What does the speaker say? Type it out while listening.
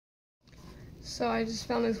So I just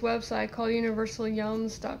found this website called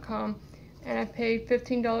universalyums.com, and I paid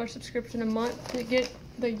 $15 subscription a month to get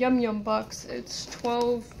the Yum Yum Bucks. It's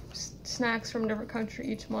 12 snacks from a different country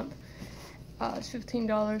each month. It's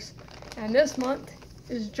 $15, and this month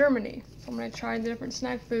is Germany. So I'm gonna try the different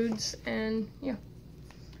snack foods, and yeah.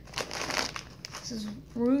 This is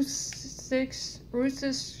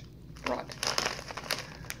Russisch Rot.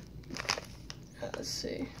 Let's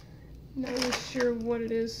see. Not really sure what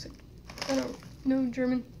it is. I don't know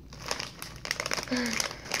German.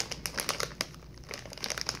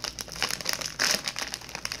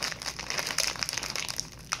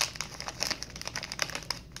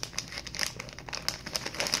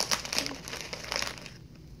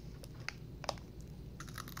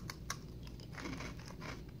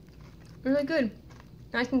 Really good.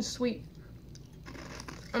 Nice and sweet.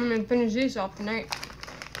 I'm gonna finish these off tonight.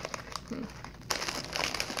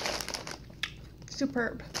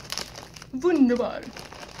 Superb. Wunderbar.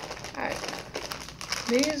 Alright.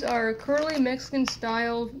 These are curly Mexican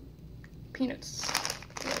style peanuts.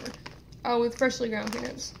 Whatever. Oh, with freshly ground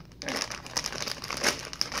peanuts. Alright.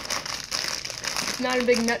 Not a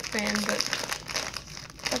big nut fan, but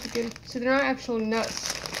that's good. So they're not actual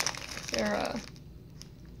nuts. They're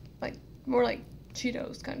like more like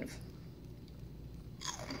Cheetos kind of.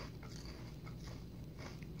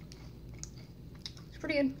 It's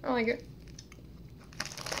pretty good. I like it.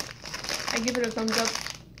 I give it a thumbs up.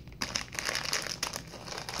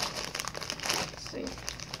 Let's see.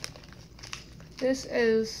 This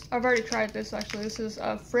is, I've already tried this actually. This is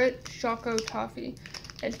Frit Choco Toffee.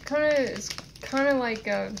 It's kind of like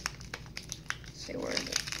a, let's see, where is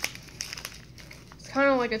it? It's kind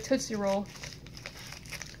of like a Tootsie Roll,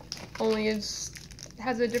 only it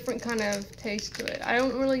has a different kind of taste to it. I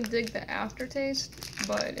don't really dig the aftertaste,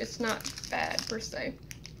 but it's not bad per se.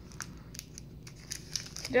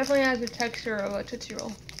 Definitely has the texture of a Tootsie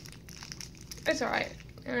Roll. It's alright.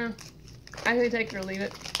 I say take it or leave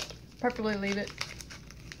it. Preferably leave it.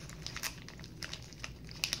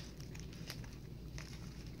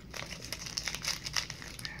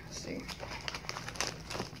 Let's see.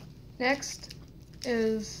 Next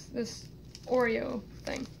is this Oreo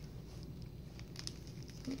thing.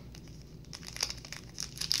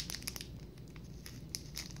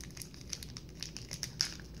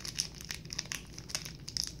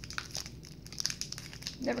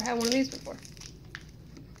 Never had one of these before.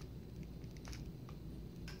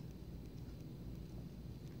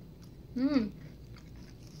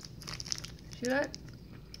 See that?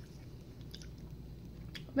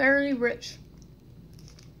 Very rich.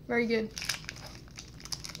 Very good.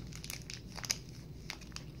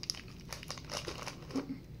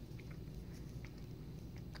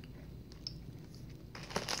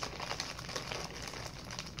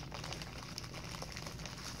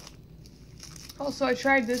 Also, I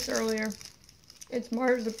tried this earlier. It's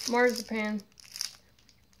marzipan.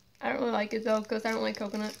 I don't really like it though, because I don't like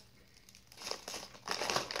coconut.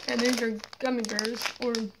 And these are gummy bears,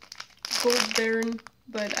 or Gold Baron,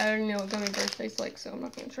 but I don't know what gummy bears taste like, so I'm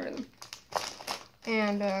not going to try them.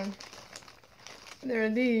 And there are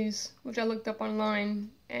these, which I looked up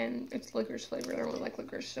online, and it's licorice flavored. I don't really like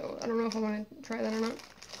licorice, so I don't know if I want to try that or not.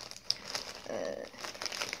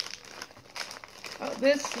 Oh,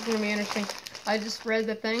 this is going to be interesting. I just read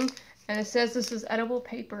the thing, and it says this is edible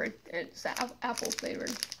paper. It's apple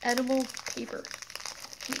flavored. Edible paper.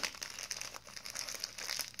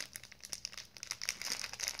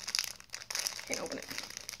 Can't open it.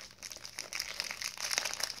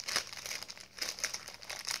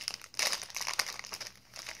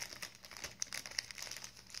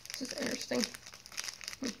 This is interesting.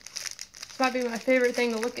 This might be my favorite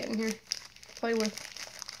thing to look at in here. Play with.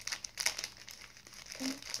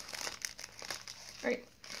 Alright.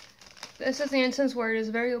 This is the instance where it is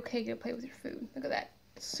very okay to play with your food. Look at that.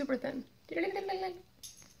 It's super thin.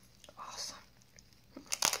 Awesome.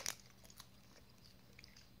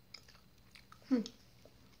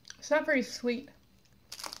 It's not very sweet.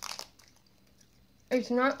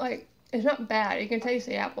 It's not bad. You can taste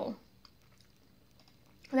the apple.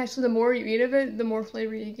 And actually, the more you eat of it, the more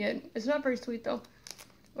flavor you get. It's not very sweet though,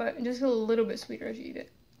 but it just feels a little bit sweeter as you eat it.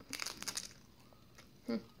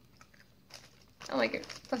 I like it.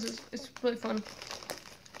 Plus, it's really fun.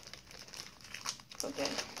 Okay.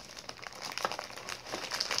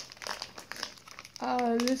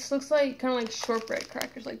 This looks like kind of like shortbread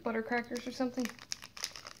crackers, like butter crackers or something.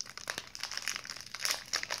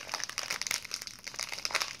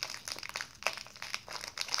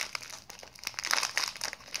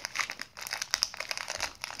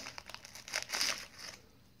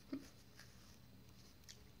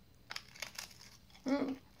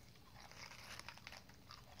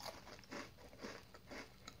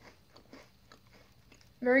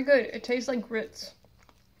 Very good. It tastes like grits.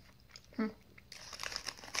 I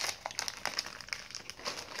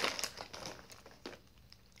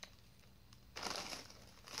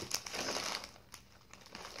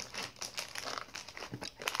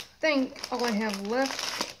think all I have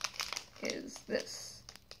left is this.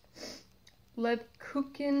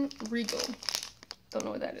 Lebkuchen Regal. Don't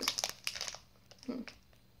know what that is.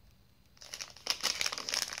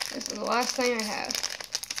 This is the last thing I have.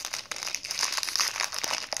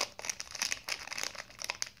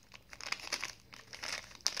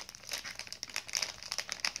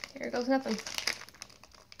 Here goes nothing.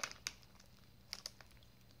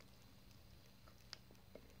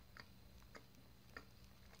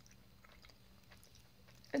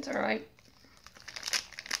 It's alright.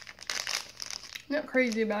 Not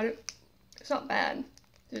crazy about it. It's not bad.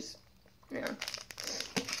 Just, yeah.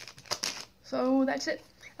 So that's it.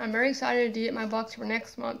 I'm very excited to get my box for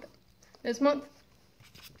next month. This month,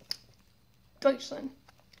 Deutschland.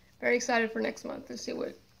 Very excited for next month to see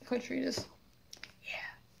what country it is. Yeah.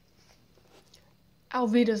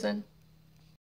 Auf Wiedersehen.